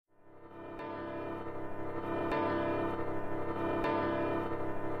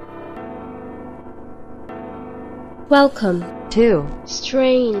Welcome to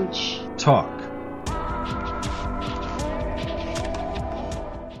Strange Talk.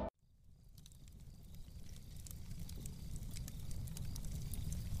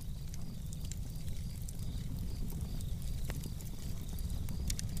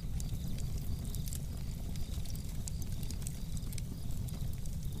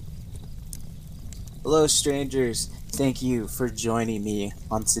 Hello, strangers. Thank you for joining me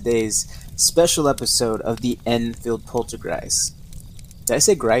on today's special episode of the Enfield Poltergeist. Did I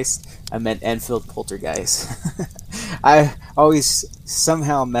say Grice? I meant Enfield Poltergeist. I always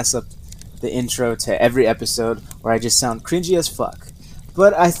somehow mess up the intro to every episode where I just sound cringy as fuck.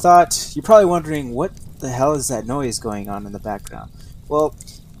 But I thought, you're probably wondering, what the hell is that noise going on in the background? Well,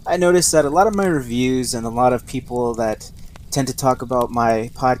 I noticed that a lot of my reviews and a lot of people that tend to talk about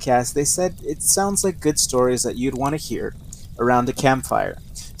my podcast, they said it sounds like good stories that you'd want to hear around a campfire.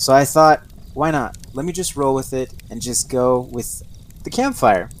 So I thought, why not? Let me just roll with it and just go with the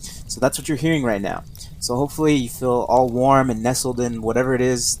campfire. So that's what you're hearing right now. So hopefully you feel all warm and nestled in whatever it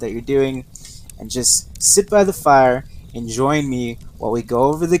is that you're doing, and just sit by the fire and join me while we go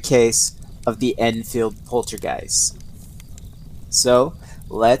over the case of the Enfield Poltergeist. So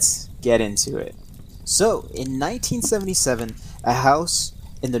let's get into it. So, in 1977, a house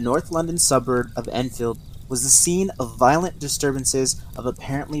in the North London suburb of Enfield was the scene of violent disturbances of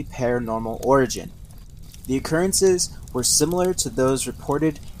apparently paranormal origin. The occurrences were similar to those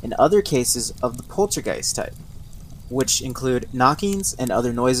reported in other cases of the poltergeist type, which include knockings and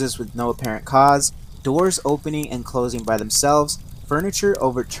other noises with no apparent cause, doors opening and closing by themselves, furniture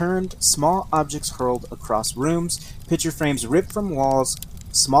overturned, small objects hurled across rooms, picture frames ripped from walls,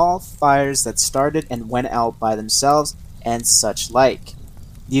 small fires that started and went out by themselves, and such like.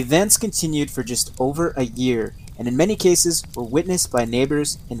 The events continued for just over a year, and in many cases were witnessed by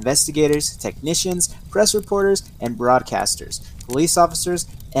neighbors, investigators, technicians, press reporters, and broadcasters, police officers,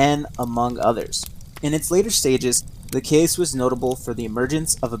 and among others. In its later stages, the case was notable for the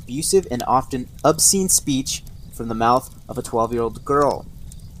emergence of abusive and often obscene speech from the mouth of a 12-year-old girl.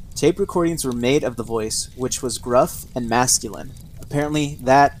 Tape recordings were made of the voice, which was gruff and masculine, apparently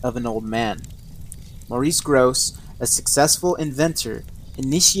that of an old man. Maurice Grosse, a successful inventor,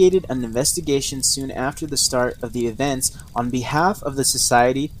 initiated an investigation soon after the start of the events on behalf of the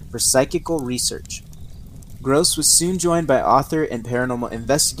Society for Psychical Research. Grosse was soon joined by author and paranormal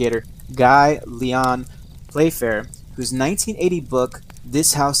investigator Guy Leon Playfair, whose 1980 book,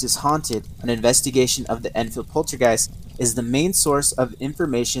 This House is Haunted, an investigation of the Enfield Poltergeist, is the main source of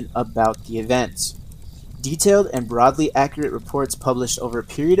information about the events. Detailed and broadly accurate reports published over a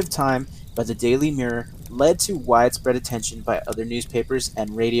period of time by the Daily Mirror led to widespread attention by other newspapers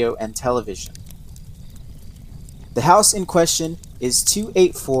and radio and television. The house in question is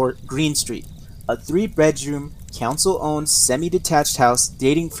 284 Green Street, a 3-bedroom, council-owned semi-detached house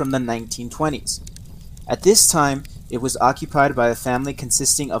dating from the 1920s. At this time, it was occupied by a family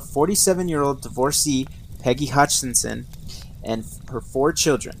consisting of 47-year-old divorcee Peggy Hutchinson and her 4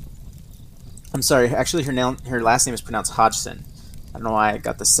 children. I'm sorry, actually her last name is pronounced Hodgson. I don't know why I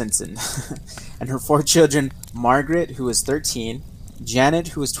got the Simpson. And her 4 children, Margaret, who was 13, Janet,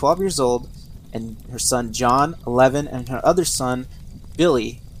 who was 12 years old, and her son John, 11, and her other son,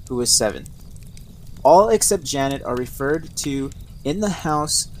 Billy, who was 7. All except Janet are referred to in the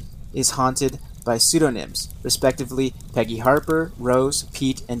house is haunted by pseudonyms, respectively Peggy Harper, Rose,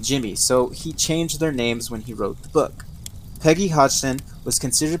 Pete, and Jimmy, so he changed their names when he wrote the book. Peggy Hodgson was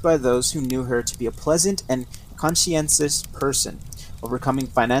considered by those who knew her to be a pleasant and conscientious person, overcoming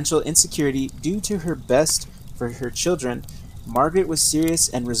financial insecurity due to her best for her children. Margaret was serious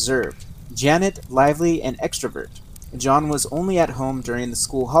and reserved, Janet lively and extrovert. John was only at home during the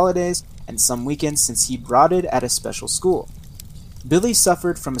school holidays and some weekends since he boarded at a special school. Billy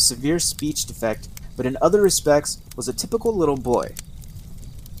suffered from a severe speech defect, but in other respects was a typical little boy.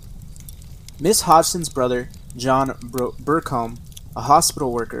 Miss Hodgson's brother, John Burcombe, a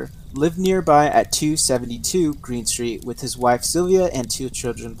hospital worker, lived nearby at 272 Green Street with his wife Sylvia and 2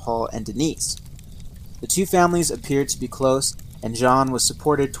 children, Paul and Denise. The 2 families appeared to be close, and John was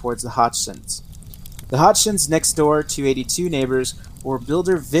supported towards the Hodgsons. The Hodgsons' next-door 282 neighbors were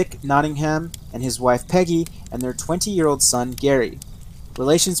builder Vic Nottingham and his wife Peggy and their 20-year-old son Gary.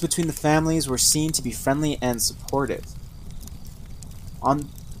 Relations between the families were seen to be friendly and supportive. On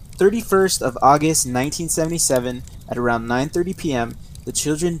 31st of August 1977, at around 9:30 p.m., the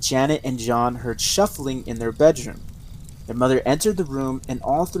children Janet and John heard shuffling in their bedroom. Their mother entered the room and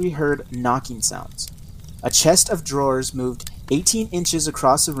all 3 heard knocking sounds. A chest of drawers moved 18 inches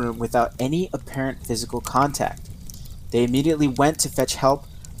across the room without any apparent physical contact. They immediately went to fetch help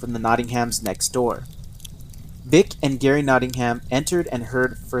from the Nottinghams next door. Vic and Gary Nottingham entered and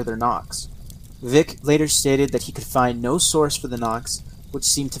heard further knocks. Vic later stated that he could find no source for the knocks, which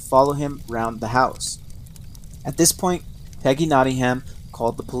seemed to follow him round the house. At this point, Peggy Nottingham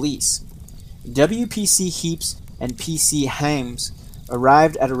called the police. WPC Heaps and PC Hames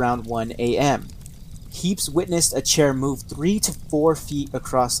arrived at around 1 a.m. Heaps witnessed a chair move 3 to 4 feet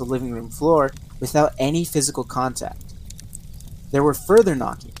across the living room floor without any physical contact. There were further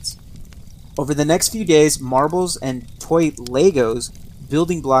knockings. Over the next few days, marbles and toy Legos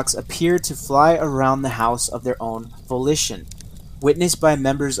building blocks appeared to fly around the house of their own volition, witnessed by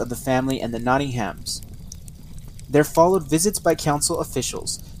members of the family and the Nottinghams. There followed visits by council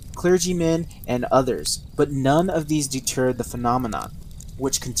officials, clergymen, and others, but none of these deterred the phenomenon,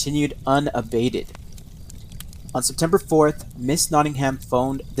 which continued unabated. On September 4th, Miss Nottingham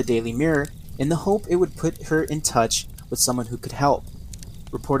phoned the Daily Mirror in the hope it would put her in touch with someone who could help.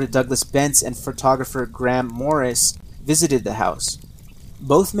 Reporter Douglas Bentz and photographer Graham Morris visited the house.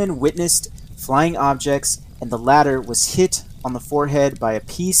 Both men witnessed flying objects, and the latter was hit on the forehead by a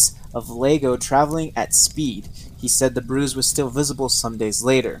piece of Lego traveling at speed. He said the bruise was still visible some days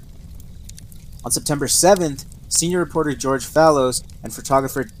later. On September 7th, senior reporter George Fallows and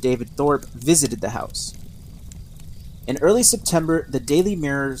photographer David Thorpe visited the house. In early September, the Daily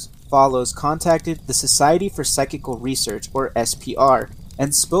Mirror's Fallows contacted the Society for Psychical Research, or SPR,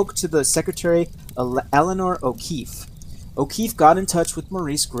 and spoke to the secretary Eleanor O'Keefe. O'Keefe got in touch with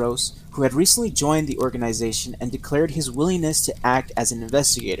Maurice Grosse, who had recently joined the organization, and declared his willingness to act as an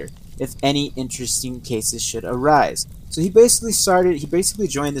investigator if any interesting cases should arise. So he basically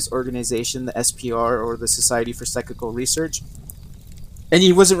joined this organization, the SPR, or the Society for Psychical Research, and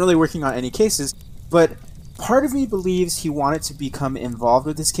he wasn't really working on any cases, but part of me believes he wanted to become involved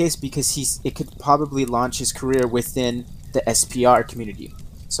with this case because it could probably launch his career within the SPR community.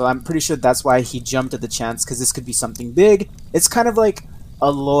 So I'm pretty sure that's why he jumped at the chance, because this could be something big. It's kind of like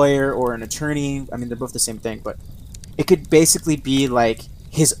a lawyer or an attorney. I mean, they're both the same thing, but it could basically be like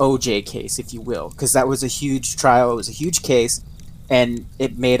his OJ case, if you will, because that was a huge trial. It was a huge case, and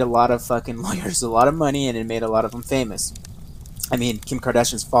it made a lot of fucking lawyers a lot of money, and it made a lot of them famous. I mean, Kim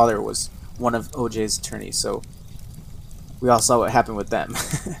Kardashian's father was one of OJ's attorneys, so we all saw what happened with them.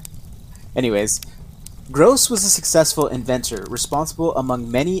 Anyways, Grosse was a successful inventor, responsible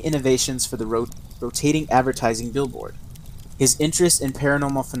among many innovations for the rotating advertising billboard. His interest in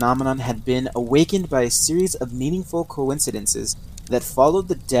paranormal phenomenon had been awakened by a series of meaningful coincidences that followed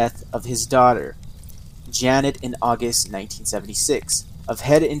the death of his daughter, Janet, in August 1976, of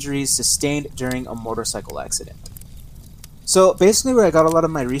head injuries sustained during a motorcycle accident. So basically where I got a lot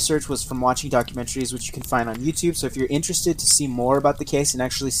of my research was from watching documentaries, which you can find on YouTube. So if you're interested to see more about the case and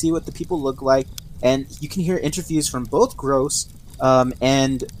actually see what the people look like, and you can hear interviews from both Grosse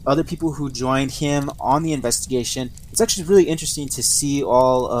and other people who joined him on the investigation. It's actually really interesting to see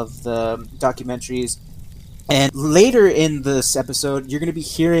all of the documentaries. And later in this episode, you're going to be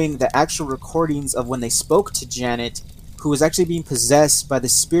hearing the actual recordings of when they spoke to Janet, who was actually being possessed by the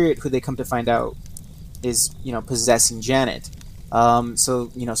spirit who they come to find out is, possessing Janet. So,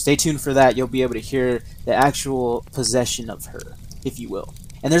 stay tuned for that. You'll be able to hear the actual possession of her, if you will.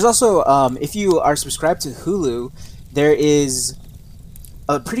 And there's also, if you are subscribed to Hulu, there is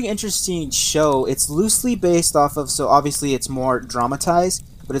a pretty interesting show. It's loosely based off of, so obviously it's more dramatized,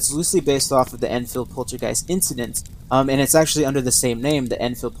 but it's loosely based off of the Enfield Poltergeist incident. And it's actually under the same name, the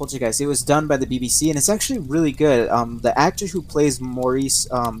Enfield Poltergeist. It was done by the BBC, and it's actually really good. The actor who plays Maurice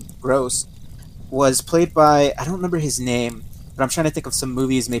Grosse was played by, I don't remember his name, but I'm trying to think of some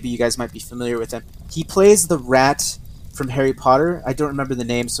movies maybe you guys might be familiar with him. He plays the rat from Harry Potter. I don't remember the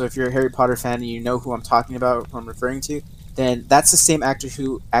name, so if you're a Harry Potter fan and you know who I'm talking about, who I'm referring to, then that's the same actor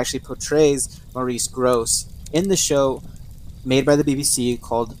who actually portrays Maurice Grosse in the show made by the BBC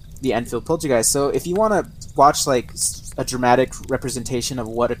called The Enfield Poltergeist. So if you want to watch like a dramatic representation of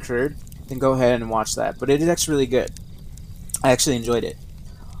what occurred, then go ahead and watch that. But it is actually really good. I actually enjoyed it.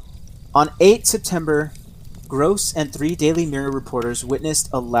 On 8 September, Grosse and 3 Daily Mirror reporters witnessed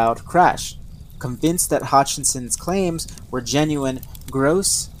a loud crash. Convinced that Hutchinson's claims were genuine,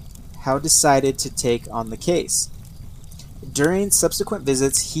 Grosse decided to take on the case. During subsequent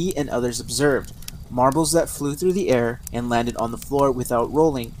visits, he and others observed marbles that flew through the air and landed on the floor without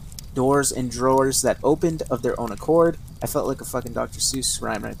rolling, doors and drawers that opened of their own accord. I felt like a fucking Dr. Seuss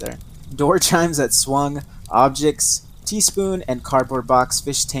rhyme right there. Door chimes that swung, objects, teaspoon and cardboard box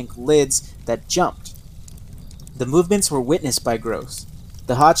fish tank lids that jumped. The movements were witnessed by Grosse,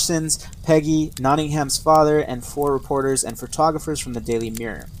 the Hodgsons, Peggy, Nottingham's father, and 4 reporters and photographers from the Daily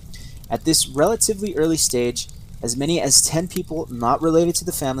Mirror. At this relatively early stage, as many as 10 people not related to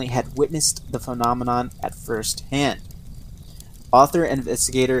the family had witnessed the phenomenon at first hand. Author and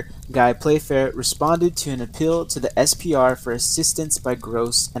investigator Guy Playfair responded to an appeal to the SPR for assistance by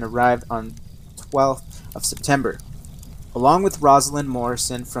Gross and arrived on 12th of September, along with Rosalind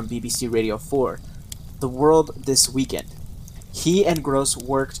Morrison from BBC Radio 4, The World This Weekend. He and Gross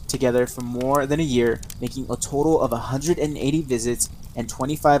worked together for more than a year, making a total of 180 visits and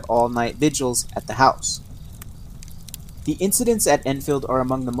 25 all-night vigils at the house. The incidents at Enfield are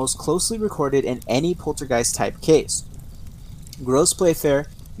among the most closely recorded in any poltergeist-type case. Gross, Playfair,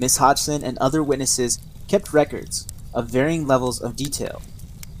 Miss Hodgson, and other witnesses kept records of varying levels of detail.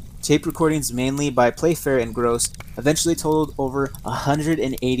 Tape recordings mainly by Playfair and Gross eventually totaled over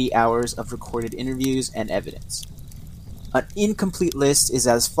 180 hours of recorded interviews and evidence. An incomplete list is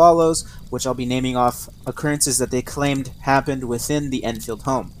as follows, which I'll be naming off occurrences that they claimed happened within the Enfield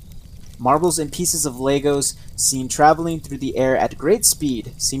home. Marbles and pieces of Legos seen traveling through the air at great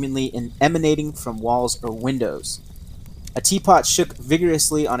speed, seemingly emanating from walls or windows. A teapot shook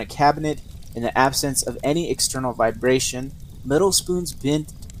vigorously on a cabinet in the absence of any external vibration. Metal spoons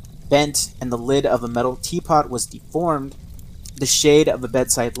bent, and the lid of a metal teapot was deformed. The shade of a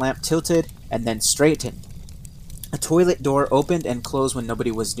bedside lamp tilted and then straightened. A toilet door opened and closed when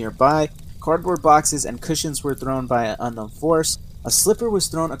nobody was nearby. Cardboard boxes and cushions were thrown by an unknown force. A slipper was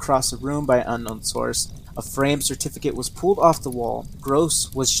thrown across the room by an unknown source. A framed certificate was pulled off the wall.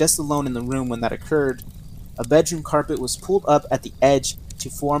 Gross was just alone in the room when that occurred. A bedroom carpet was pulled up at the edge to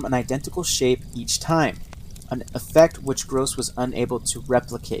form an identical shape each time, an effect which Gross was unable to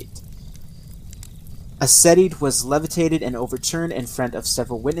replicate. A settee was levitated and overturned in front of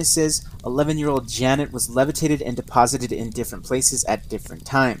several witnesses. 11-year-old Janet was levitated and deposited in different places at different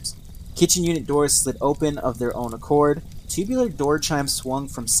times. Kitchen unit doors slid open of their own accord. Tubular door chimes swung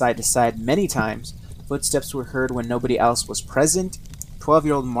from side to side many times. Footsteps were heard when nobody else was present.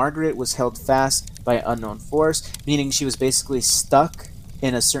 12-year-old Margaret was held fast by an unknown force, meaning she was basically stuck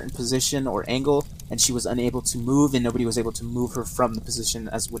in a certain position or angle, and she was unable to move, and nobody was able to move her from the position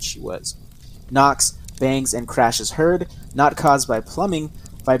as which she was. Knocks, bangs, and crashes heard, not caused by plumbing,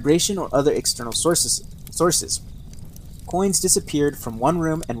 vibration, or other external sources. Coins disappeared from one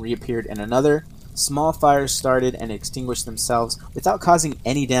room and reappeared in another. Small fires started and extinguished themselves without causing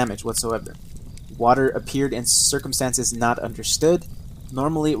any damage whatsoever. Water appeared in circumstances not understood.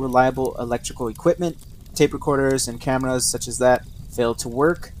 Normally reliable electrical equipment, tape recorders and cameras such as that, failed to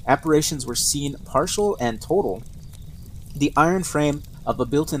work. Apparitions were seen partial and total. The iron frame of a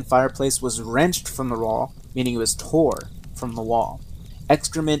built-in fireplace was wrenched from the wall, meaning it was tore from the wall.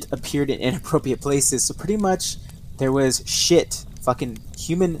 Excrement appeared in inappropriate places, so pretty much there was shit, fucking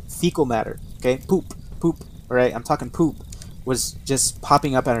human fecal matter, okay? Poop, alright? I'm talking poop, was just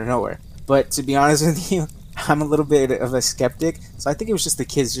popping up out of nowhere. But to be honest with you, I'm a little bit of a skeptic, so I think it was just the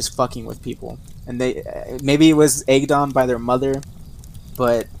kids just fucking with people. And they maybe it was egged on by their mother,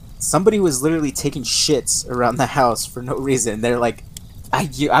 but somebody was literally taking shits around the house for no reason. They're like, I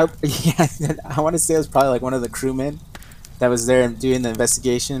want to say it was probably like one of the crewmen that was there and doing the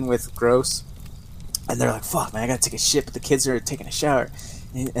investigation with Gross. And they're like, fuck, man, I gotta take a shit, but the kids are taking a shower.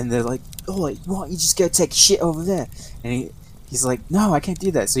 And they're like, oh, you just gotta take a shit over there. And he's like, no, I can't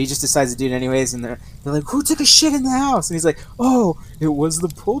do that. So he just decides to do it anyways, and they're like, who took a shit in the house? And he's like, oh, it was the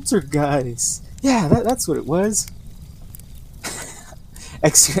poltergeist. Yeah, that's what it was.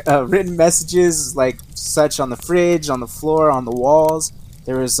 Written messages like such on the fridge, on the floor, on the walls.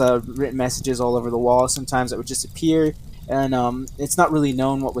 There was written messages all over the wall sometimes that would just appear. And it's not really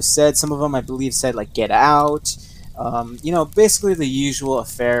known what was said. Some of them, I believe, said, like, get out. Basically the usual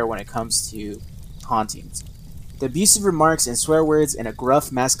affair when it comes to hauntings. The abusive remarks and swear words in a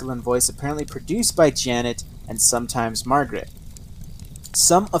gruff masculine voice apparently produced by Janet and sometimes Margaret.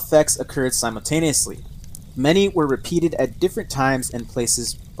 Some effects occurred simultaneously. Many were repeated at different times and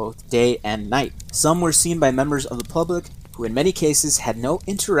places, both day and night. Some were seen by members of the public who in many cases had no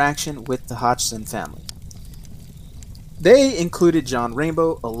interaction with the Hodgson family. They included John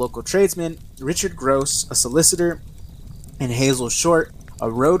Rainbow, a local tradesman, Richard Gross, a solicitor, and Hazel Short,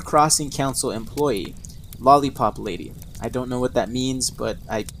 a road crossing council employee. Lollipop lady. I don't know what that means, but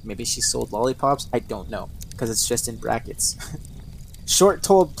maybe she sold lollipops? I don't know, because it's just in brackets. Short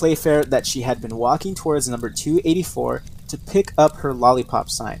told Playfair that she had been walking towards number 284 to pick up her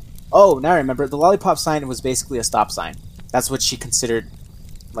lollipop sign. Oh, now I remember. The lollipop sign was basically a stop sign. That's what she considered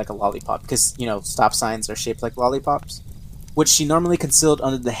like a lollipop, because, stop signs are shaped like lollipops, which she normally concealed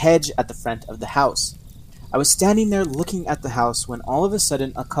under the hedge at the front of the house. I was standing there looking at the house when all of a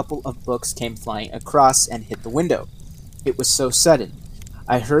sudden a couple of books came flying across and hit the window. It was so sudden.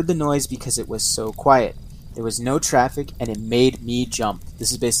 I heard the noise because it was so quiet. There was no traffic, and it made me jump.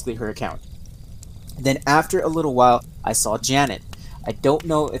 This is basically her account. Then after a little while, I saw Janet. I don't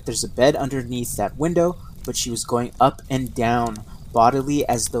know if there's a bed underneath that window, but she was going up and down bodily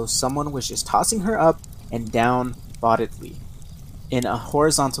as though someone was just tossing her up and down bodily in a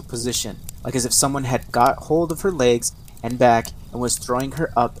horizontal position, like as if someone had got hold of her legs and back and was throwing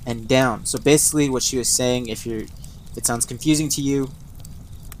her up and down. So basically what she was saying, if it sounds confusing to you,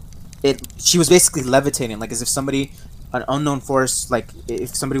 she was basically levitating, like as if somebody, an unknown force, like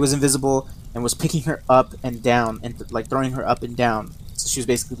if somebody was invisible and was picking her up and down and like throwing her up and down. So she was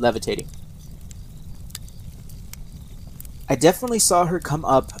basically levitating. I definitely saw her come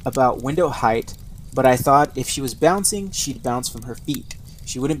up about window height, but I thought if she was bouncing, she'd bounce from her feet.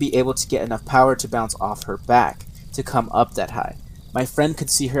 She wouldn't be able to get enough power to bounce off her back to come up that high. My friend could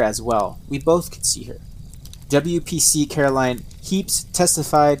see her as well. We both could see her. WPC Caroline Heaps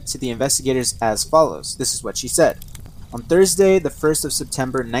testified to the investigators as follows. This is what she said. On Thursday, the 1st of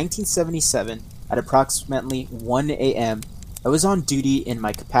September 1977, at approximately 1 a.m., I was on duty in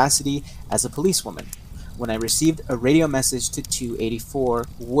my capacity as a policewoman when I received a radio message to 284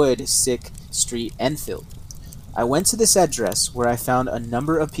 Wood Sick Street, Enfield. I went to this address where I found a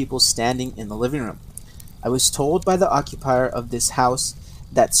number of people standing in the living room. I was told by the occupier of this house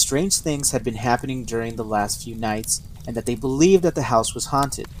that strange things had been happening during the last few nights and that they believed that the house was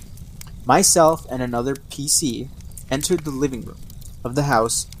haunted. Myself and another PC entered the living room of the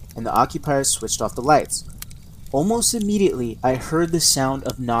house and the occupier switched off the lights. Almost immediately, I heard the sound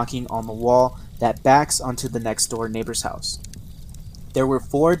of knocking on the wall that backs onto the next door neighbor's house. There were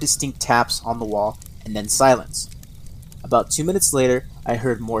 4 distinct taps on the wall and then silence. About 2 minutes later, I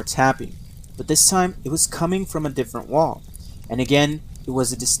heard more tapping, but this time it was coming from a different wall, and again it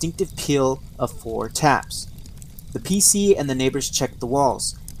was a distinctive peal of 4 taps. The PC and the neighbors checked the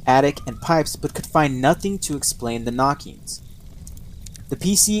walls, attic, and pipes, but could find nothing to explain the knockings. The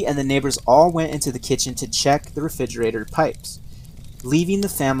PC and the neighbors all went into the kitchen to check the refrigerator pipes, leaving the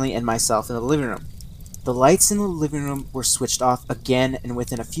family and myself in the living room. The lights in the living room were switched off again, and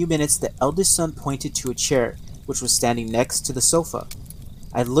within a few minutes the eldest son pointed to a chair, which was standing next to the sofa.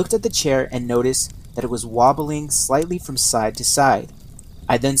 I looked at the chair and noticed that it was wobbling slightly from side to side.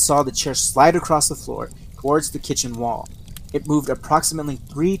 I then saw the chair slide across the floor towards the kitchen wall. It moved approximately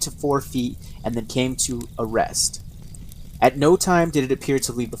 3 to 4 feet and then came to a rest. At no time did it appear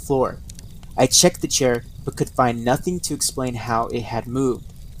to leave the floor. I checked the chair, but could find nothing to explain how it had moved.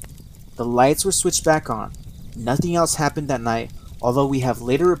 The lights were switched back on. Nothing else happened that night, although we have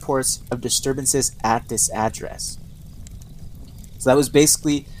later reports of disturbances at this address. So that was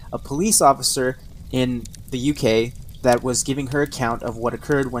basically a police officer in the UK that was giving her account of what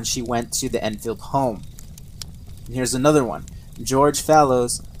occurred when she went to the Enfield home. And here's another one. George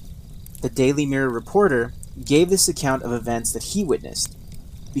Fallows, the Daily Mirror reporter, gave this account of events that he witnessed.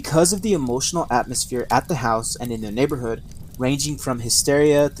 Because of the emotional atmosphere at the house and in the neighborhood, ranging from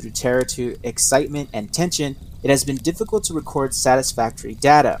hysteria through terror to excitement and tension, it has been difficult to record satisfactory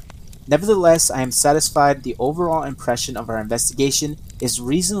data. Nevertheless, I am satisfied the overall impression of our investigation is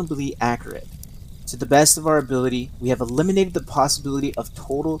reasonably accurate. To the best of our ability, we have eliminated the possibility of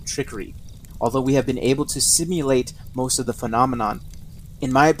total trickery, although we have been able to simulate most of the phenomenon.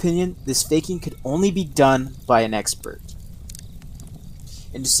 In my opinion, this faking could only be done by an expert.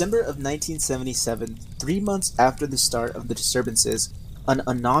 In December of 1977, 3 months after the start of the disturbances, an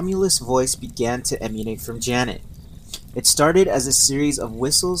anomalous voice began to emanate from Janet. It started as a series of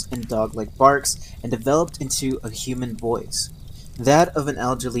whistles and dog-like barks and developed into a human voice, that of an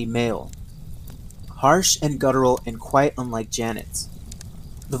elderly male, harsh and guttural and quite unlike Janet's.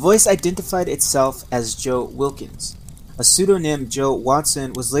 The voice identified itself as Joe Wilkins. A pseudonym, Joe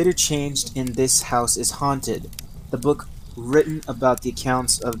Watson, was later changed in This House is Haunted, the book written about the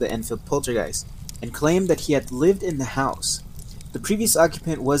accounts of the Enfield poltergeist, and claimed that he had lived in the house. The previous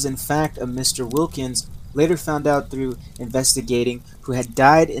occupant was in fact a Mr. Wilkins, later found out through investigating, who had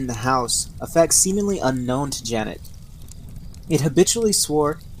died in the house, a fact seemingly unknown to Janet. It habitually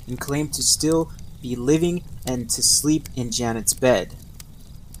swore and claimed to still be living and to sleep in Janet's bed.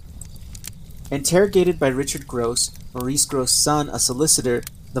 Interrogated by Richard Gross, Maurice Gross' son, a solicitor,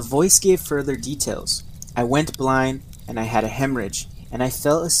 the voice gave further details. I went blind, and I had a hemorrhage, and I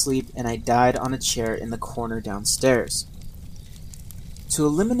fell asleep and I died on a chair in the corner downstairs. To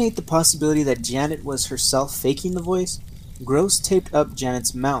eliminate the possibility that Janet was herself faking the voice, Gross taped up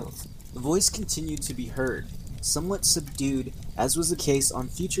Janet's mouth. The voice continued to be heard, somewhat subdued, as was the case on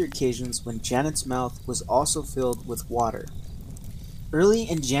future occasions when Janet's mouth was also filled with water. Early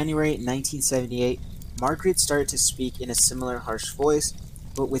in January 1978, Margaret started to speak in a similar harsh voice,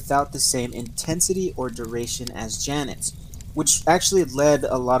 but without the same intensity or duration as Janet's, which actually led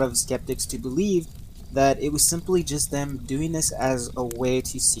a lot of skeptics to believe that it was simply just them doing this as a way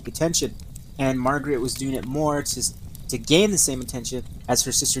to seek attention, and Margaret was doing it more to gain the same attention as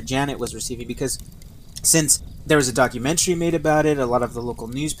her sister Janet was receiving, because since there was a documentary made about it, a lot of the local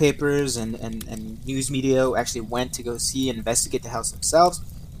newspapers and news media actually went to go see and investigate the house themselves.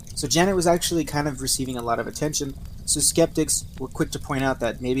 So Janet was actually kind of receiving a lot of attention. So skeptics were quick to point out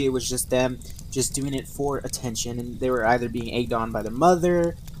that maybe it was just them just doing it for attention, and they were either being egged on by their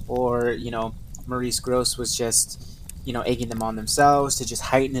mother, or, Maurice Grosse was just, egging them on themselves to just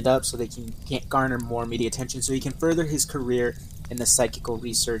heighten it up so they can't garner more media attention so he can further his career in the Psychical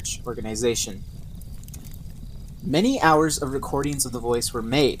Research Organization. Many hours of recordings of the voice were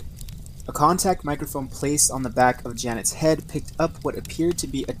made. A contact microphone placed on the back of Janet's head picked up what appeared to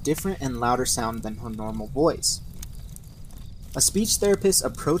be a different and louder sound than her normal voice. A speech therapist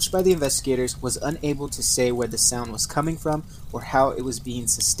approached by the investigators was unable to say where the sound was coming from or how it was being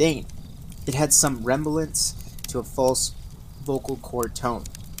sustained. It had some resemblance to a false vocal cord tone.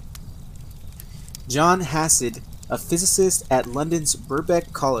 John Hassett, a physicist at London's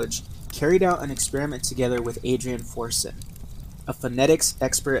Birkbeck College, carried out an experiment together with Adrian Forson, a phonetics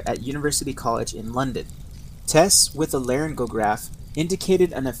expert at University College in London. Tests with a laryngograph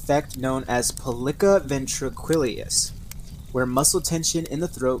indicated an effect known as pollica ventriculitis, where muscle tension in the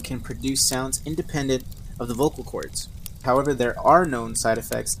throat can produce sounds independent of the vocal cords. However, there are known side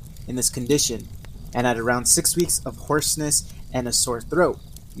effects in this condition, and at around 6 weeks of hoarseness and a sore throat,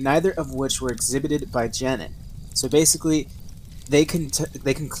 neither of which were exhibited by Janet. So basically, they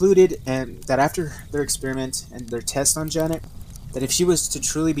concluded that after their experiment and their test on Janet, that if she was to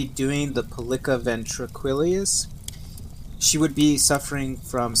truly be doing the pollica ventriculitis, she would be suffering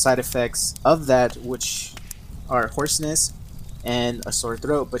from side effects of that, which are hoarseness and a sore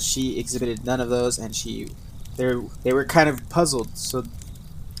throat, but she exhibited none of those, and they were kind of puzzled. So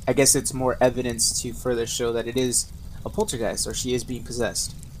I guess it's more evidence to further show that it is a poltergeist, or she is being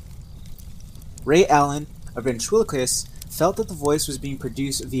possessed. Ray Allen, a ventriloquist, felt that the voice was being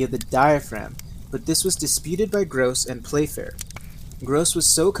produced via the diaphragm, but this was disputed by Grosse and Playfair. Grosse was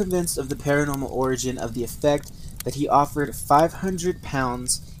so convinced of the paranormal origin of the effect that he offered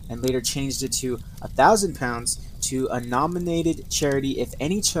 £500 and later changed it to £1,000 to a nominated charity if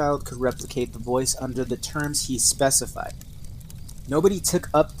any child could replicate the voice under the terms he specified. Nobody took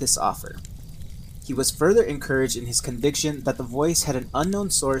up this offer. He was further encouraged in his conviction that the voice had an unknown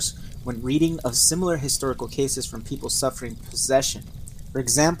source when reading of similar historical cases from people suffering possession. For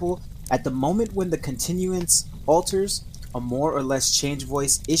example, at the moment when the continuance alters, a more or less changed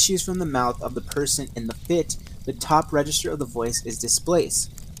voice issues from the mouth of the person in the fit, the top register of the voice is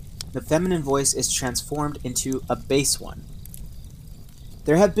displaced. The feminine voice is transformed into a bass one.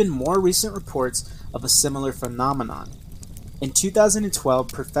 There have been more recent reports of a similar phenomenon. In 2012,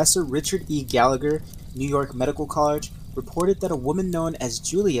 Professor Richard E. Gallagher, New York Medical College, reported that a woman known as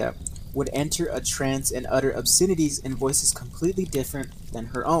Julia would enter a trance and utter obscenities in voices completely different than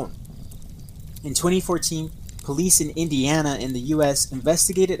her own. In 2014, police in Indiana in the U.S.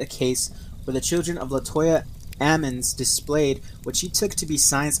 investigated a case where the children of Latoya Ammons displayed what she took to be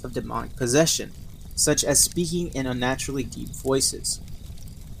signs of demonic possession, such as speaking in unnaturally deep voices.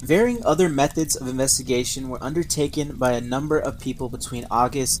 Varying other methods of investigation were undertaken by a number of people between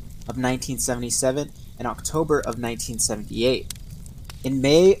August of 1977 and October of 1978. In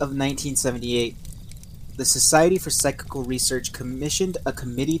May of 1978, the Society for Psychical Research commissioned a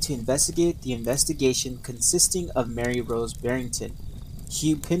committee to investigate the investigation consisting of Mary Rose Barrington,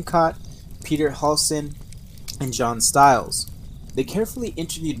 Hugh Pincott, Peter Halson, and John Stiles. They carefully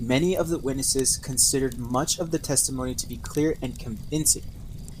interviewed many of the witnesses, considered much of the testimony to be clear and convincing.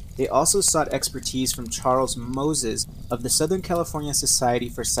 They also sought expertise from Charles Moses of the Southern California Society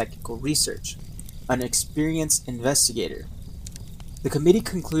for Psychical Research, an experienced investigator. The committee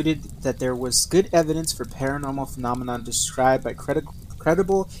concluded that there was good evidence for paranormal phenomena described by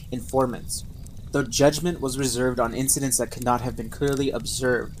credible informants, though judgment was reserved on incidents that could not have been clearly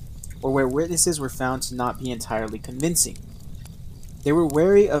observed, or where witnesses were found to not be entirely convincing. They were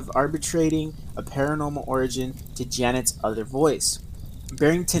wary of arbitrating a paranormal origin to Janet's other voice.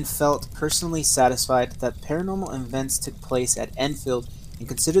 Barrington felt personally satisfied that paranormal events took place at Enfield and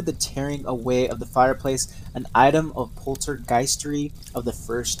considered the tearing away of the fireplace an item of poltergeistery of the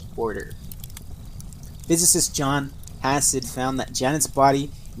first order. Physicist John Hassett found that Janet's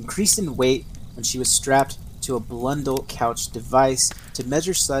body increased in weight when she was strapped to a Blundell couch device to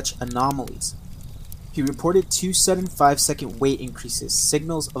measure such anomalies. He reported 2 sudden 5-second weight increases,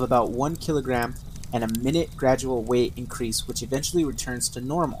 signals of about 1 kilogram, and a minute gradual weight increase which eventually returns to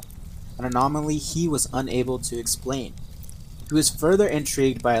normal, an anomaly he was unable to explain. He was further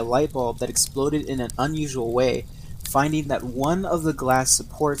intrigued by a light bulb that exploded in an unusual way, finding that one of the glass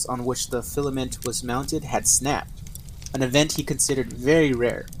supports on which the filament was mounted had snapped, an event he considered very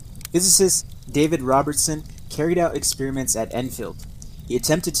rare. Physicist David Robertson carried out experiments at Enfield. He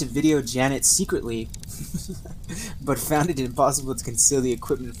attempted to video Janet secretly, but found it impossible to conceal the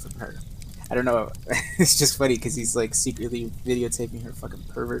equipment from her. I don't know, it's just funny because he's like secretly videotaping her, fucking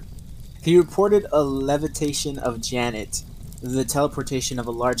pervert. He reported a levitation of Janet, the teleportation of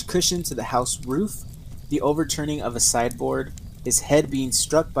a large cushion to the house roof, the overturning of a sideboard, his head being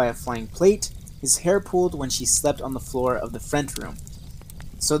struck by a flying plate, his hair pulled when she slept on the floor of the front room.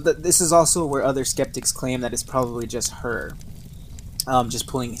 So this is also where other skeptics claim that it's probably just her, just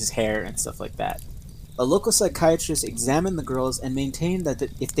pulling his hair and stuff like that. A local psychiatrist examined the girls and maintained that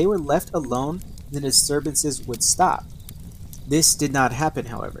if they were left alone, the disturbances would stop. This did not happen,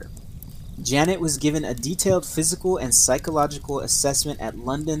 however. Janet was given a detailed physical and psychological assessment at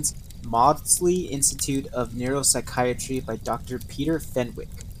London's Maudsley Institute of Neuropsychiatry by Dr. Peter Fenwick.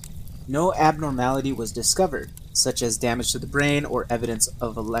 No abnormality was discovered, such as damage to the brain or evidence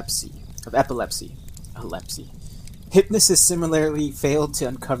of epilepsy. Hypnosis similarly failed to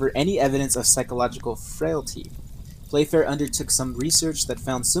uncover any evidence of psychological frailty. Playfair undertook some research that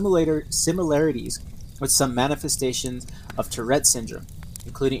found similarities with some manifestations of Tourette syndrome,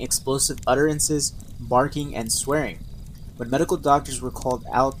 including explosive utterances, barking, and swearing. When medical doctors were called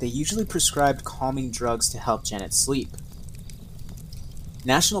out, they usually prescribed calming drugs to help Janet sleep.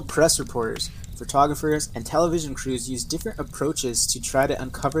 National press reporters, photographers, and television crews used different approaches to try to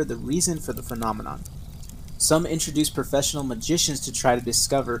uncover the reason for the phenomenon. Some introduced professional magicians to try to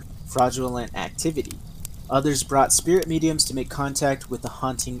discover fraudulent activity. Others brought spirit mediums to make contact with the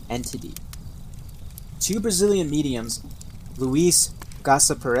haunting entity. Two Brazilian mediums, Luis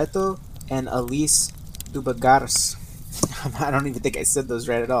Gasparetto and Alice Dubagares, I don't even think I said those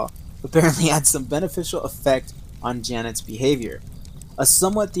right at all, apparently had some beneficial effect on Janet's behavior. A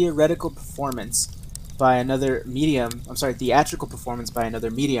somewhat theatrical performance by another medium,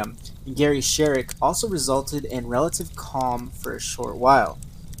 Gary Sherrick, also resulted in relative calm for a short while.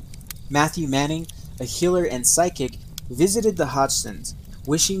 Matthew Manning, a healer and psychic, visited the Hodgsons,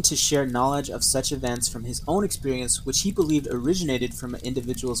 wishing to share knowledge of such events from his own experience, which he believed originated from an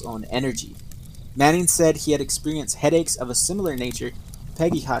individual's own energy. Manning said he had experienced headaches of a similar nature to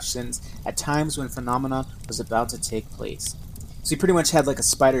Peggy Hodgson's at times when phenomenon was about to take place. So he pretty much had like a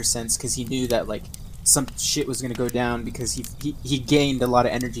spider sense because he knew that like some shit was going to go down because he gained a lot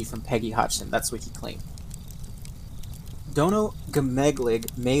of energy from Peggy Hodgson. That's what he claimed. Dono Gemeglig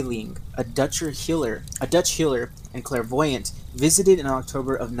Meiling, a Dutch healer and clairvoyant, visited in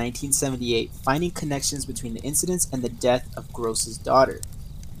October of 1978, finding connections between the incidents and the death of Gross's daughter.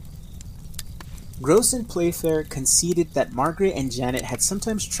 Gross and Playfair conceded that Margaret and Janet had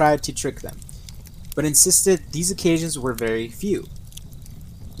sometimes tried to trick them, but insisted these occasions were very few,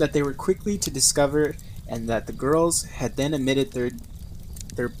 that they were quickly to discover, and that the girls had then admitted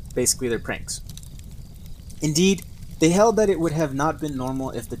their pranks. Indeed, they held that it would have not been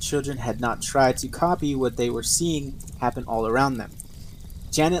normal if the children had not tried to copy what they were seeing happen all around them.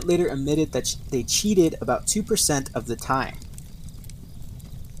 Janet later admitted that they cheated about 2% of the time.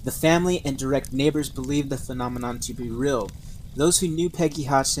 The family and direct neighbors believed the phenomenon to be real. Those who knew Peggy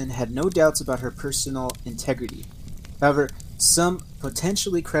Hodgson had no doubts about her personal integrity. However, some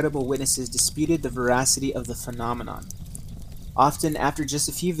potentially credible witnesses disputed the veracity of the phenomenon, often after just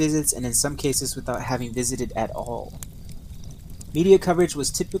a few visits and in some cases without having visited at all. Media coverage was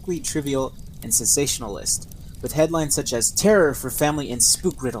typically trivial and sensationalist, with headlines such as "Terror for Family in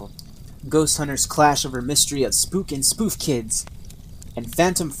Spook Riddle," "Ghost Hunters Clash Over Mystery of Spook and Spoof Kids," and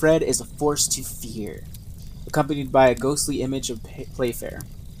 "Phantom Fred is a Force to Fear," accompanied by a ghostly image of Playfair.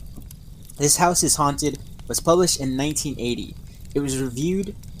 This House is Haunted was published in 1980. It was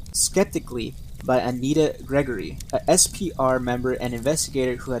reviewed skeptically by Anita Gregory, a SPR member and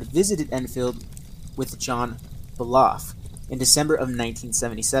investigator who had visited Enfield with John Beloff in December of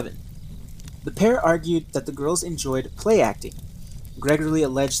 1977. The pair argued that the girls enjoyed play acting. Gregory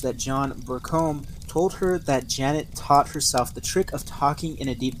alleged that John Burcombe told her that Janet taught herself the trick of talking in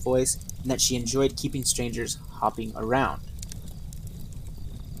a deep voice and that she enjoyed keeping strangers hopping around.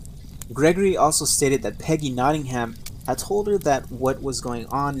 Gregory also stated that Peggy Nottingham had told her that what was going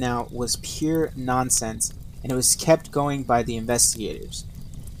on now was pure nonsense and it was kept going by the investigators.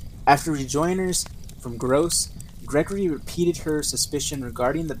 After rejoinders from Gross, Gregory repeated her suspicion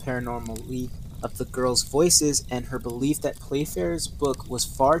regarding the paranormality of the girls' voices and her belief that Playfair's book was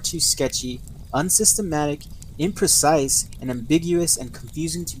far too sketchy unsystematic, imprecise, and ambiguous and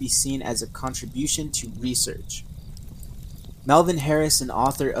confusing to be seen as a contribution to research. Melvin Harris, an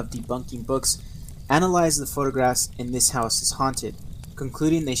author of debunking books, analyzed the photographs in This House is Haunted,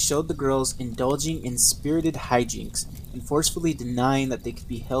 concluding they showed the girls indulging in spirited hijinks and forcefully denying that they could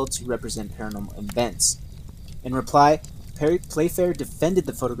be held to represent paranormal events. In reply, Playfair defended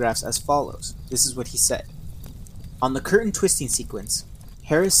the photographs as follows. This is what he said. On the curtain twisting sequence,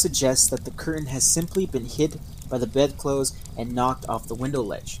 Harris suggests that the curtain has simply been hid by the bedclothes and knocked off the window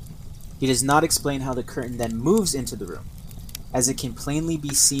ledge. He does not explain how the curtain then moves into the room, as it can plainly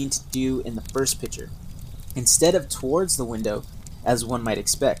be seen to do in the first picture, instead of towards the window, as one might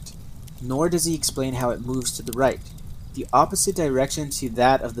expect. Nor does he explain how it moves to the right, the opposite direction to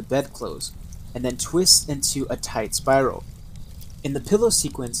that of the bedclothes, and then twists into a tight spiral. In the pillow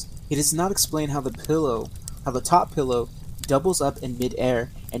sequence, he does not explain how the top pillow doubles up in mid-air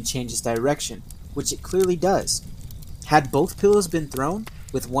and changes direction, which it clearly does. Had both pillows been thrown,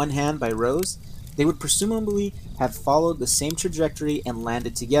 with one hand by Rose, they would presumably have followed the same trajectory and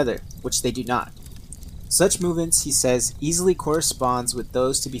landed together, which they do not. Such movements, he says, easily corresponds with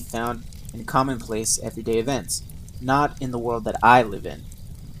those to be found in commonplace everyday events, not in the world that I live in.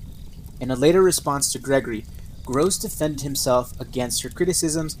 In a later response to Gregory, Gross defended himself against her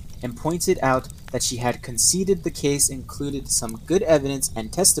criticisms and pointed out that she had conceded the case included some good evidence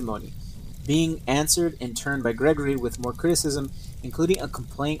and testimony, being answered in turn by Gregory with more criticism, including a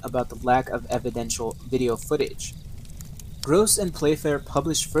complaint about the lack of evidential video footage. Gross and Playfair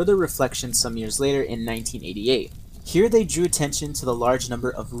published further reflections some years later in 1988. Here they drew attention to the large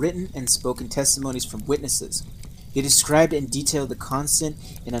number of written and spoken testimonies from witnesses. They described in detail the constant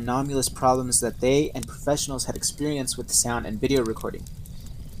and anomalous problems that they and professionals had experienced with the sound and video recording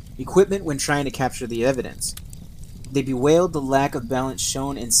equipment when trying to capture the evidence. They bewailed the lack of balance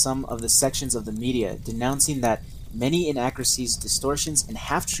shown in some of the sections of the media, denouncing that many inaccuracies, distortions, and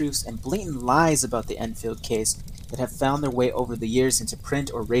half-truths and blatant lies about the Enfield case that have found their way over the years into print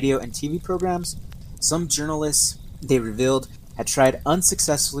or radio and TV programs. Some journalists, they revealed, had tried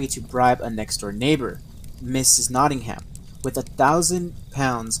unsuccessfully to bribe a next-door neighbor, Mrs. Nottingham, with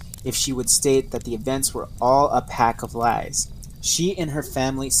 £1,000 if she would state that the events were all a pack of lies. She and her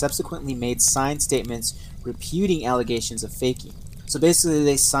family subsequently made signed statements reputing allegations of faking. So basically,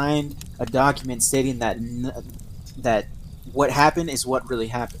 they signed a document stating that what happened is what really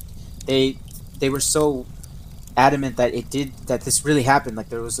happened. They were so adamant that this really happened. Like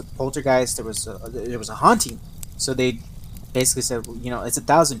there was a poltergeist, there was a haunting. So they basically said, well, it's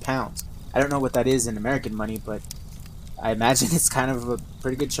 £1,000. I don't know what that is in American money, but I imagine it's kind of a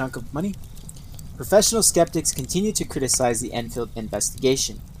pretty good chunk of money. Professional skeptics continue to criticize the Enfield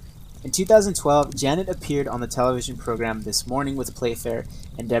investigation. In 2012, Janet appeared on the television program This Morning with Playfair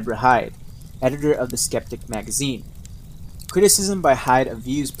and Deborah Hyde, editor of The Skeptic magazine. Criticism by Hyde of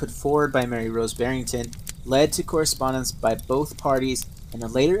views put forward by Mary Rose Barrington led to correspondence by both parties in a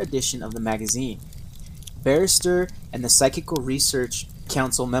later edition of the magazine. Barrister and the Psychical Research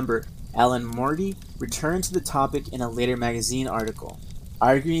Council member Alan Morty returned to the topic in a later magazine article,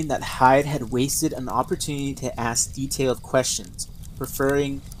 arguing that Hyde had wasted an opportunity to ask detailed questions,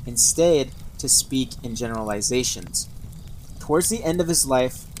 preferring instead to speak in generalizations. Towards the end of his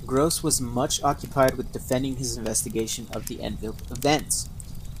life, Gross was much occupied with defending his investigation of the Enfield events,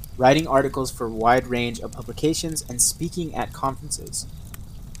 writing articles for a wide range of publications and speaking at conferences.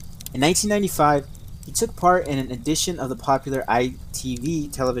 In 1995, he took part in an edition of the popular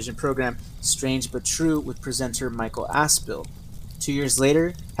ITV television program Strange But True with presenter Michael Aspel. 2 years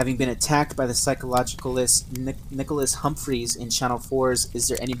later, having been attacked by the psychologicalist Nicholas Humphreys in Channel 4's Is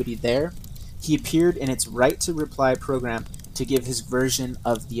There Anybody There?, he appeared in its Right to Reply program to give his version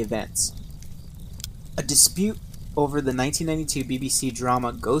of the events. A dispute over the 1992 BBC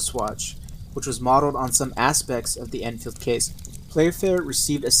drama Ghostwatch, which was modeled on some aspects of the Enfield case, Playfair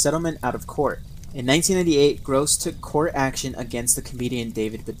received a settlement out of court. In 1998, Gross took court action against the comedian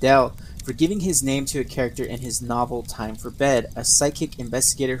David Bedell for giving his name to a character in his novel Time for Bed, a psychic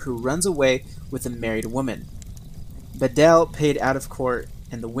investigator who runs away with a married woman. Bedell paid out of court,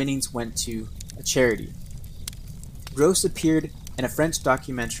 and the winnings went to a charity. Gross appeared in a French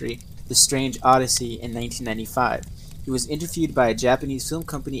documentary, The Strange Odyssey, in 1995. He was interviewed by a Japanese film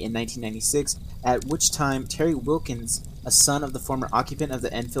company in 1996, at which time Terry Wilkins, a son of the former occupant of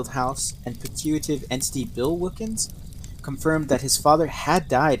the Enfield house and putative entity Bill Wilkins, confirmed that his father had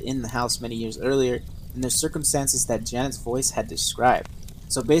died in the house many years earlier in the circumstances that Janet's voice had described.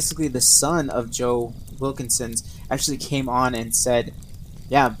 So basically, the son of Joe Wilkinson's actually came on and said,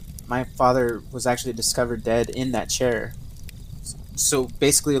 yeah, my father was actually discovered dead in that chair. So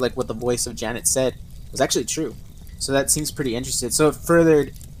basically, like what the voice of Janet said was actually true. So that seems pretty interesting. So it further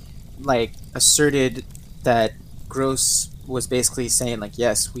like asserted that Gross was basically saying like,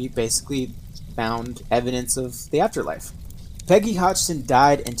 yes, we basically found evidence of the afterlife. Peggy Hodgson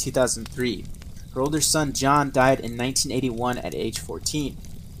died in 2003. Her older son John died in 1981 at age 14.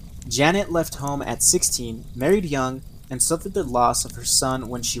 Janet left home at 16, married young, and suffered the loss of her son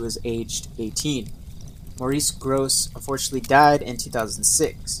when she was aged 18. Maurice Gross unfortunately died in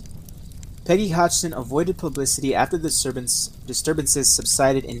 2006. Peggy Hodgson avoided publicity after the disturbances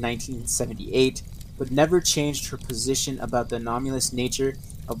subsided in 1978, but never changed her position about the anomalous nature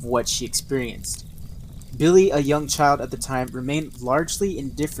of what she experienced. Billy, a young child at the time, remained largely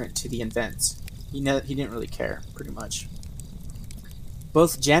indifferent to the events. He didn't really care, pretty much.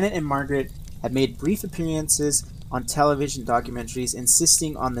 Both Janet and Margaret had made brief appearances on television documentaries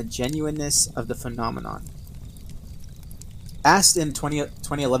insisting on the genuineness of the phenomenon. Asked in a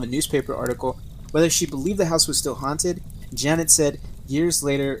 2011 newspaper article whether she believed the house was still haunted, Janet said, "Years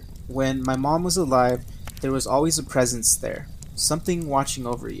later, when my mom was alive, there was always a presence there, something watching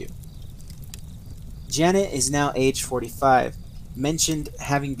over you." Janet is now age 45, mentioned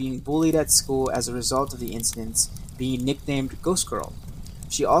having been bullied at school as a result of the incidents, being nicknamed Ghost Girl.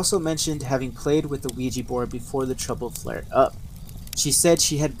 She also mentioned having played with the Ouija board before the trouble flared up. She said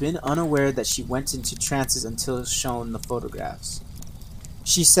she had been unaware that she went into trances until shown the photographs.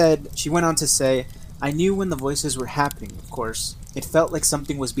 She went on to say, "I knew when the voices were happening, of course. It felt like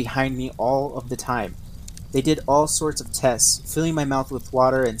something was behind me all of the time. They did all sorts of tests, filling my mouth with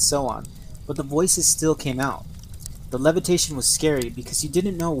water and so on, but the voices still came out. The levitation was scary because you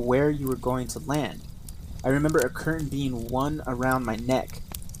didn't know where you were going to land. I remember a curtain being worn around my neck.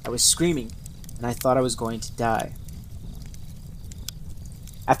 I was screaming, and I thought I was going to die."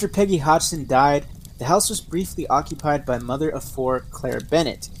 After Peggy Hodgson died, the house was briefly occupied by mother of four Claire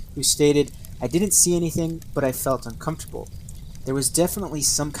Bennett, who stated, "I didn't see anything, but I felt uncomfortable. There was definitely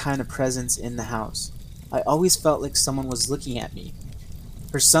some kind of presence in the house. I always felt like someone was looking at me."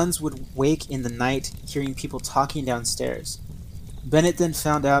 Her sons would wake in the night hearing people talking downstairs. Bennett then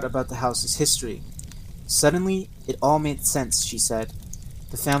found out about the house's history. "Suddenly, it all made sense," she said.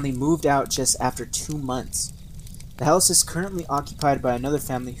 "The family moved out just after 2 months. The house is currently occupied by another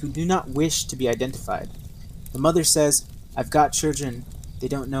family who do not wish to be identified. The mother says, 'I've got children. They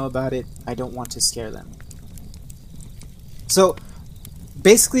don't know about it. I don't want to scare them.'" So,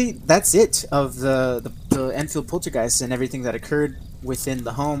 basically, that's it of the Enfield poltergeist and everything that occurred within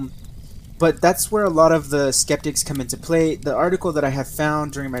the home. But that's where a lot of the skeptics come into play. The article that I have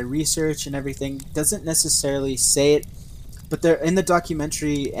found during my research and everything doesn't necessarily say it, but they're in the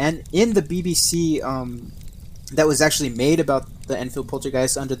documentary and in the BBC that was actually made about the Enfield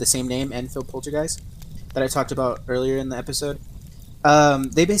poltergeist under the same name, Enfield Poltergeist, that I talked about earlier in the episode.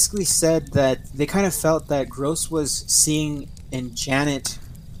 They basically said that they kind of felt that Gross was seeing in Janet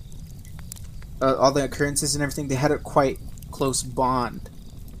all the occurrences and everything. They had a quite close bond.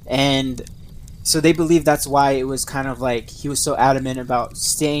 And so they believe that's why it was kind of like he was so adamant about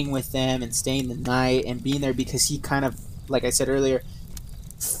staying with them and staying the night and being there, because he kind of, like I said earlier,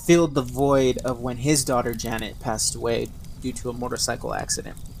 filled the void of when his daughter Janet passed away due to a motorcycle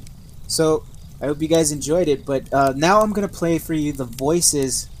accident. So I hope you guys enjoyed it, but now I'm going to play for you the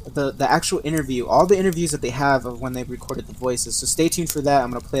voices, the actual interview, all the interviews that they have of when they recorded the voices. So stay tuned for that.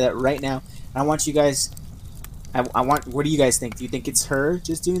 I'm going to play that right now. And I want you guys, what do you guys think? Do you think it's her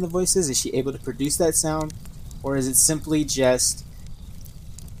just doing the voices? Is she able to produce that sound? Or is it simply just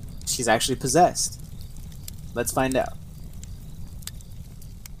she's actually possessed? Let's find out.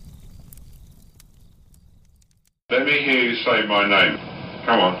 Let me hear you say my name.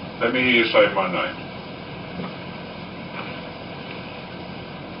 Come on, let me hear you say my name.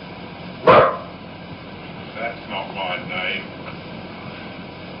 That's not my name.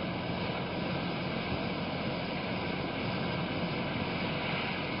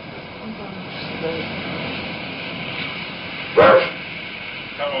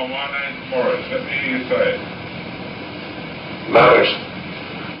 Come on, my name's Morris. Let me hear you say it. Morris.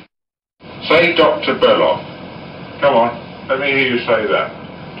 Say Dr. Belloc. Come on, let me hear you say that.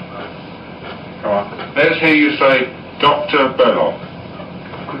 Come on, let's hear you say Dr. Belloc.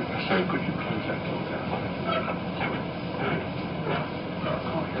 Could you close that door down?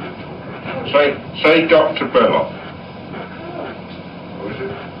 Say Dr. Belloc. What is it?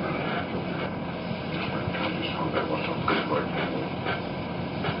 Just hold that one on.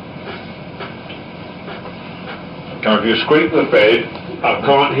 Come on, if you squeak the bed, I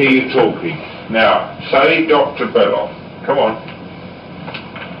can't hear you talking. Now, say Dr. Belloc. Come on.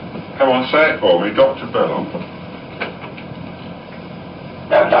 Come on, say it for me, Dr. Belloc.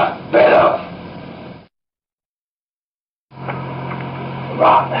 Dr. Bellow.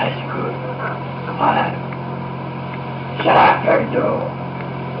 Right, that's good. Alright. Shut up, that door.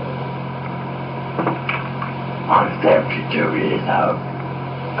 I'm 72 years old.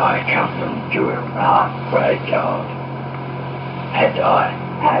 I come from Jewett Park graveyard. And I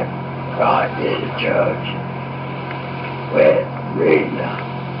have right near the church where Rena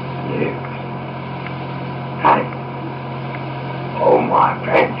lives. And all my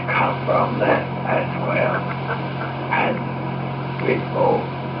friends come from there as well. And we all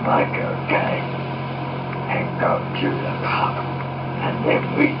make a game and go to the pub. And then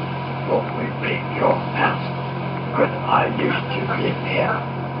we pick your house. Because I used to live here.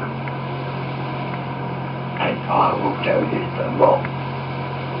 And I will tell you some more.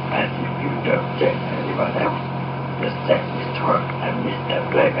 And if you don't get anyone else, just send Mr. Hook and Mr.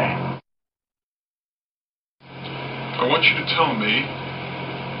 Playback. I want you to tell me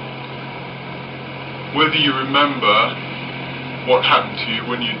whether you remember what happened to you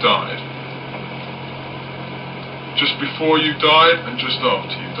when you died. Just before you died and just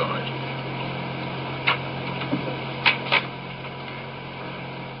after you died.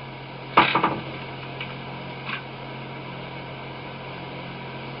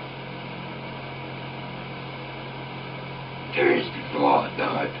 Days before I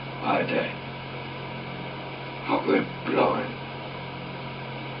died, I went blind.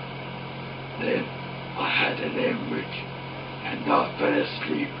 Then I had an hemorrhage and I fell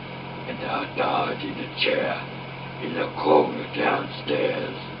asleep and I died in a chair in the corner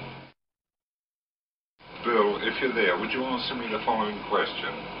downstairs. Bill, if you're there, would you answer me the following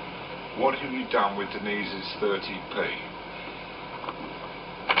question? What have you done with Denise's 30p?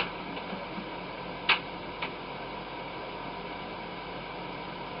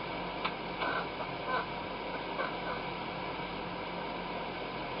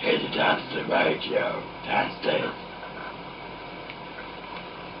 Headed down to the radio downstairs.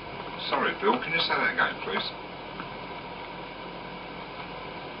 Sorry, Bill, can you say that again, please?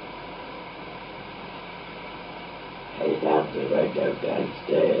 Headed down to the radio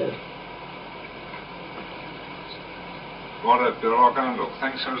downstairs. Righto, Bill, I'll go and look.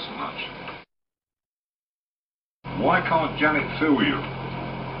 Thanks ever so much. Why can't Janet feel you?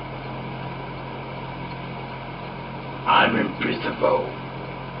 I'm invisible.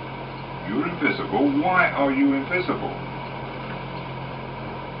 You're invisible? Why are you invisible?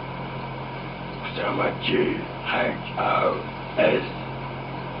 So I'm a G-H-O-S-T.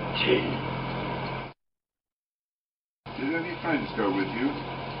 Did any friends go with you?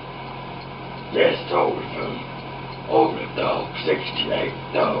 Yes, all of them. All the dogs, 68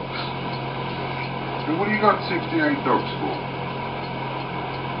 dogs. And what have you got 68 dogs for?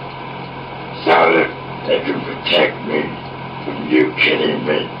 So that they can protect me from you killing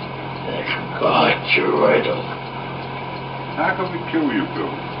me. They can bite your head off. How can we kill you,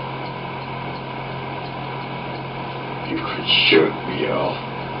 Bill? You can shoot me off.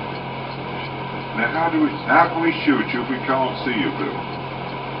 Now how can we shoot you if we can't see you, Bill?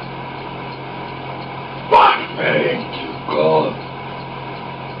 By praying to God.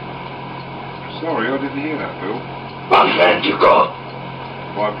 Sorry, I didn't hear that, Bill. By praying to God.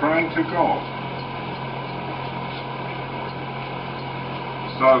 By praying to God.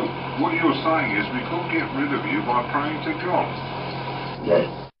 So, what you're saying is we could get rid of you by praying to God. Yes.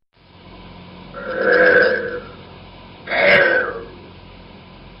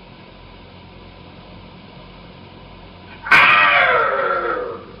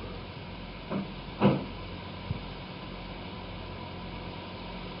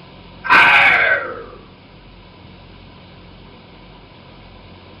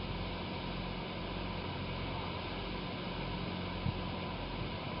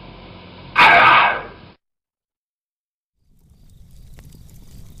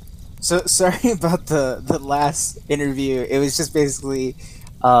 So sorry about the last interview. It was just basically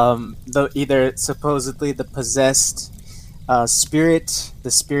either supposedly the possessed spirit,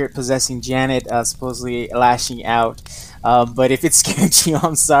 the spirit possessing Janet, supposedly lashing out. But if it scared you,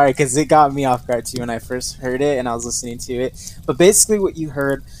 I'm sorry, because it got me off guard too when I first heard it and I was listening to it. But basically what you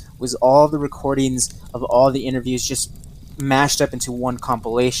heard was all the recordings of all the interviews just mashed up into one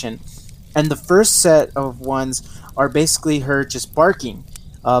compilation. And the first set of ones are basically her just barking.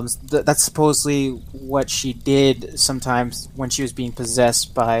 That's supposedly what she did sometimes when she was being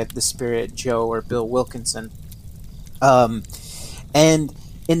possessed by the spirit Joe or Bill Wilkinson. And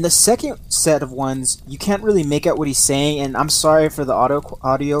In the second set of ones, you can't really make out what he's saying, and I'm sorry for the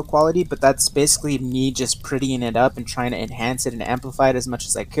audio quality, but that's basically me just prettying it up and trying to enhance it and amplify it as much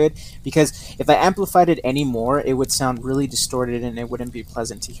as I could, because if I amplified it any more, it would sound really distorted and it wouldn't be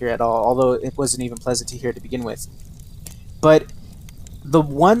pleasant to hear at all, although it wasn't even pleasant to hear to begin with. But the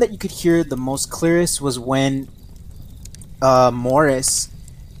one that you could hear the most clearest was when Morris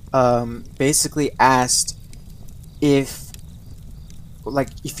basically asked if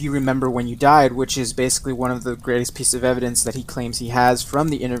you remember when you died, which is basically one of the greatest pieces of evidence that he claims he has from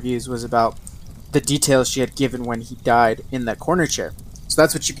the interviews, was about the details she had given when he died in that corner chair. So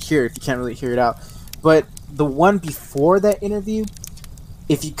that's what you could hear if you can't really hear it out. But the one before that interview,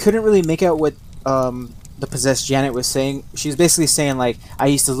 if you couldn't really make out what the possessed Janet was saying, she was basically saying, like, I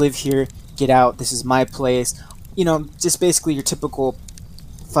used to live here, get out, this is my place. You know, just basically your typical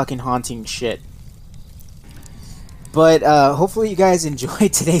fucking haunting shit. But hopefully you guys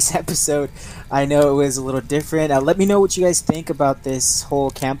enjoyed today's episode. I know it was a little different. Let me know what you guys think about this whole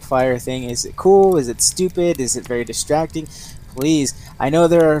campfire thing. Is it cool? Is it stupid? Is it very distracting? Please, I know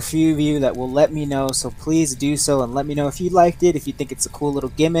there are a few of you that will let me know, so please do so and let me know if you liked it, if you think it's a cool little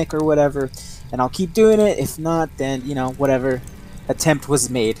gimmick or whatever, and I'll keep doing it. If not, then, you know, whatever. Attempt was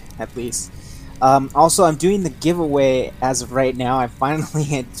made, at least. Also, I'm doing the giveaway as of right now. I'm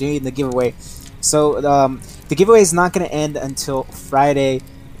finally doing the giveaway. So, the giveaway is not going to end until Friday,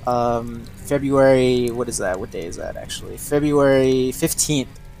 February, what is that? What day is that, actually? February 15th.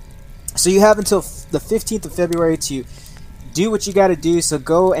 So you have until the 15th of February to do what you got to do. So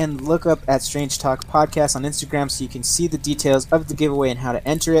go and look up at Strange Talk Podcast on Instagram so you can see the details of the giveaway and how to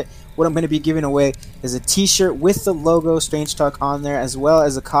enter it. What I'm going to be giving away is a t-shirt with the logo Strange Talk on there, as well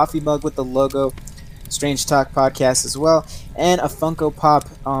as a coffee mug with the logo Strange Talk Podcast as well, and a Funko Pop.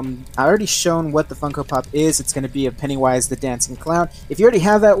 I already shown what the Funko Pop is. It's going to be a Pennywise the Dancing Clown. If you already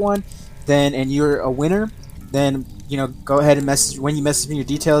have that one, then and you're a winner, then, you know, go ahead and message, when you message me your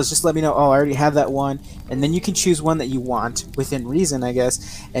details, just let me know, oh, I already have that one, and then you can choose one that you want, within reason, I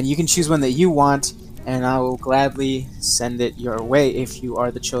guess, and you can choose one that you want, and I will gladly send it your way if you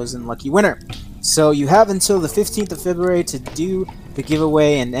are the chosen lucky winner. So you have until the 15th of February to do the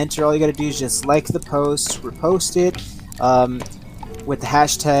giveaway and enter. All you got to do is just like the post, repost it with the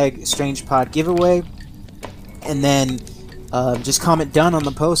hashtag StrangePodGiveaway, and then just comment done on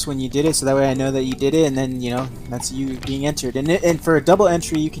the post when you did it, so that way I know that you did it, and then, you know, that's you being entered. And for a double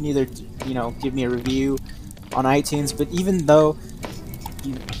entry, you can either, you know, give me a review on iTunes, but even though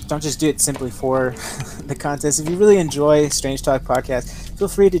you don't just do it simply for the contest, if you really enjoy Strange Talk Podcast, feel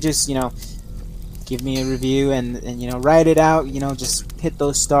free to just, you know, give me a review and you know, write it out, you know, just hit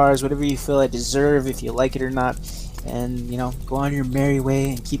those stars, whatever you feel I deserve, if you like it or not, and, you know, go on your merry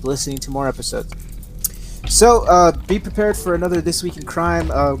way and keep listening to more episodes. So, be prepared for another This Week in Crime.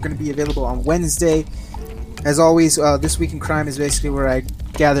 Going to be available on Wednesday. As always, This Week in Crime is basically where I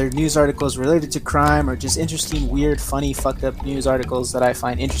gather news articles related to crime, or just interesting, weird, funny, fucked up news articles that I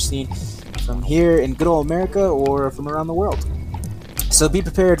find interesting from here in good old America or from around the world. So be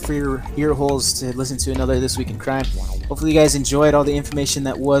prepared for your ear holes to listen to another This Week in Crime. Hopefully you guys enjoyed all the information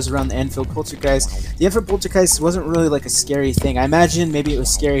that was around the Enfield Poltergeist. The Enfield Poltergeist wasn't really like a scary thing. I imagine maybe it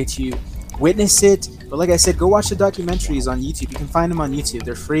was scary to witness it, but like I said, go watch the documentaries on YouTube. You can find them on YouTube.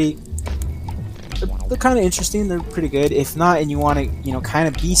 They're free. They're kind of interesting. They're pretty good. If not, and you want to, you know, kind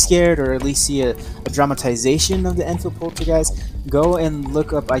of be scared or at least see a dramatization of the Enfield Poltergeist, go and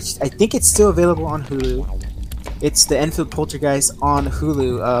look up. I think it's still available on Hulu. It's the Enfield Poltergeist on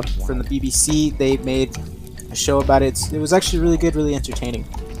Hulu from the BBC. They made a show about it. It was actually really good, really entertaining.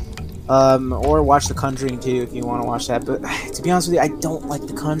 Or watch The Conjuring too if you want to watch that. But to be honest with you, I don't like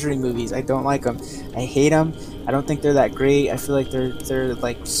the Conjuring movies. I don't like them. I hate them. I don't think they're that great. I feel like they're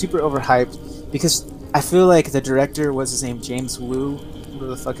like super overhyped, because I feel like the director, what's his name, James Wu, whatever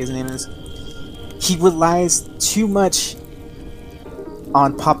the fuck his name is, he relies too much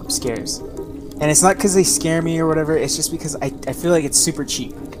on pop-up scares. And it's not because they scare me or whatever, it's just because I feel like it's super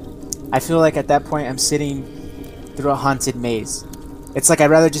cheap. I feel like at that point I'm sitting through a haunted maze. It's like I'd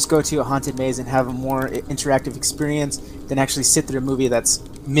rather just go to a haunted maze and have a more interactive experience than actually sit through a movie that's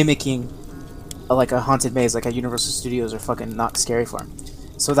mimicking like a haunted maze, like at Universal Studios or fucking Not Scary Farm.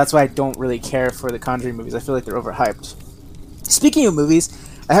 So that's why I don't really care for the Conjuring movies. I feel like they're overhyped. Speaking of movies,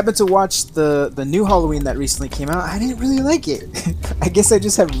 I happened to watch the new Halloween that recently came out. I didn't really like it. I guess I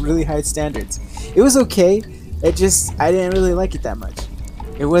just have really high standards. It was okay. I didn't really like it that much.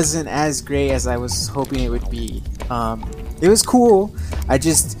 It wasn't as great as I was hoping it would be. It was cool. I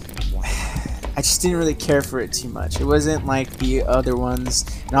just didn't really care for it too much. It wasn't like the other ones,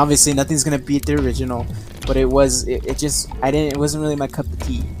 and obviously nothing's gonna beat the original. but it wasn't really my cup of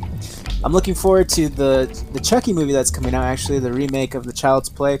tea. I'm looking forward to the Chucky movie that's coming out, actually, the remake of the Child's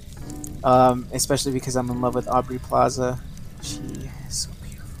Play, especially because I'm in love with Aubrey Plaza. She is so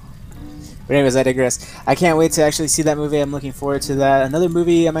beautiful. But anyways, I digress. I can't wait to actually see that movie. I'm looking forward to that. Another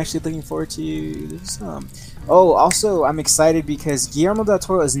movie I'm actually looking forward to. Also, I'm excited because Guillermo del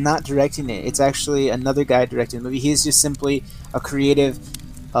Toro is not directing it. It's actually another guy directing the movie. He's just simply a creative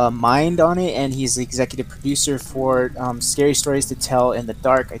mind on it, and he's the executive producer for Scary Stories to Tell in the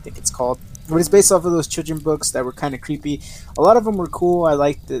Dark, I think it's called. But it's based off of those children books that were kind of creepy. A lot of them were cool. I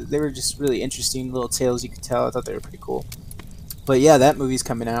liked they were just really interesting little tales you could tell. I thought they were pretty cool. But yeah, that movie's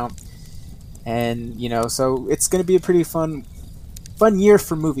coming out, and so it's gonna be a pretty fun year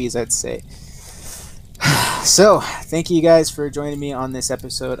for movies, I'd say. So, thank you guys for joining me on this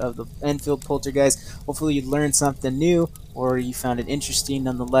episode of the Enfield Poltergeist. Hopefully you learned something new, or you found it interesting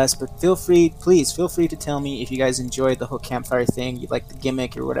nonetheless. But please feel free to tell me if you guys enjoyed the whole campfire thing, you like the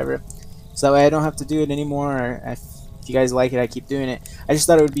gimmick or whatever. So that way I don't have to do it anymore, or if you guys like it, I keep doing it. I just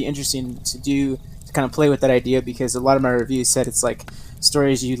thought it would be interesting to kind of play with that idea, because a lot of my reviews said it's like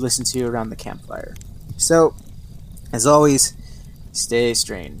stories you listen to around the campfire. So, as always, stay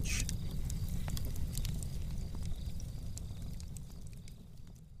strange.